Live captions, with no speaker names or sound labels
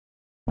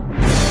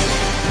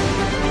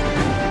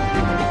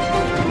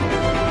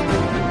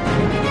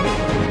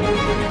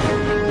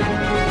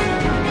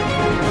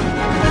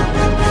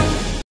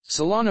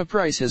Solana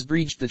price has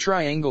breached the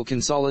triangle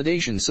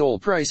consolidation. Sol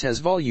price has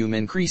volume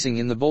increasing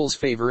in the bull's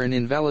favor, and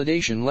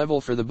invalidation level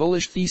for the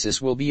bullish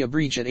thesis will be a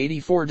breach at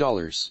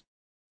 $84.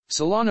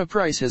 Solana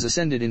price has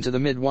ascended into the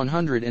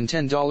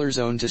mid-$110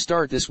 zone to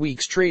start this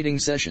week's trading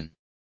session.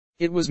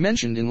 It was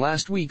mentioned in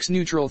last week's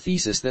neutral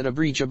thesis that a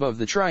breach above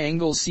the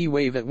triangle's C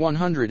wave at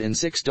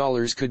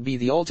 $106 could be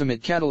the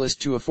ultimate catalyst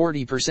to a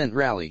 40%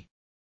 rally.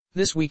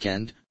 This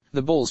weekend,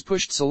 the bulls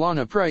pushed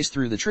Solana price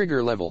through the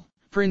trigger level,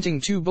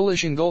 printing two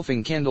bullish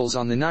engulfing candles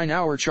on the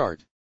 9-hour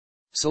chart.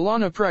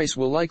 Solana price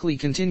will likely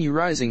continue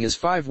rising as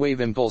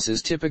 5-wave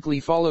impulses typically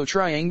follow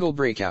triangle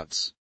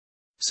breakouts.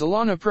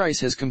 Solana price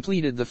has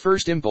completed the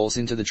first impulse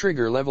into the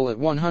trigger level at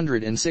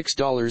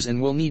 $106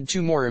 and will need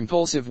two more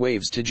impulsive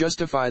waves to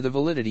justify the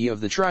validity of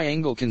the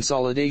triangle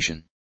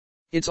consolidation.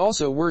 It's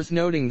also worth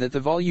noting that the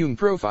volume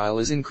profile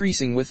is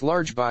increasing with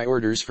large buy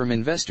orders from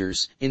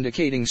investors,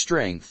 indicating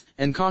strength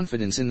and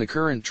confidence in the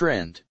current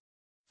trend.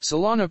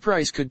 Solana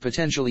price could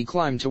potentially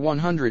climb to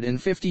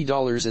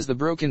 $150 as the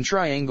broken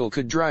triangle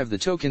could drive the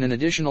token an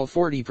additional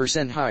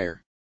 40%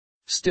 higher.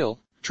 Still,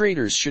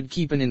 traders should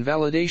keep an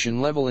invalidation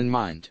level in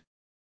mind.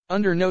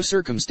 Under no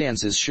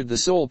circumstances should the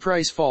SOL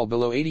price fall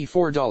below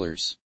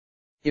 $84.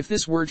 If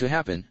this were to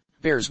happen,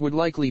 bears would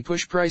likely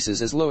push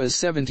prices as low as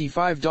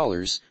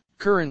 $75,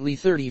 currently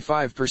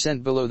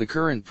 35% below the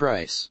current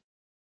price.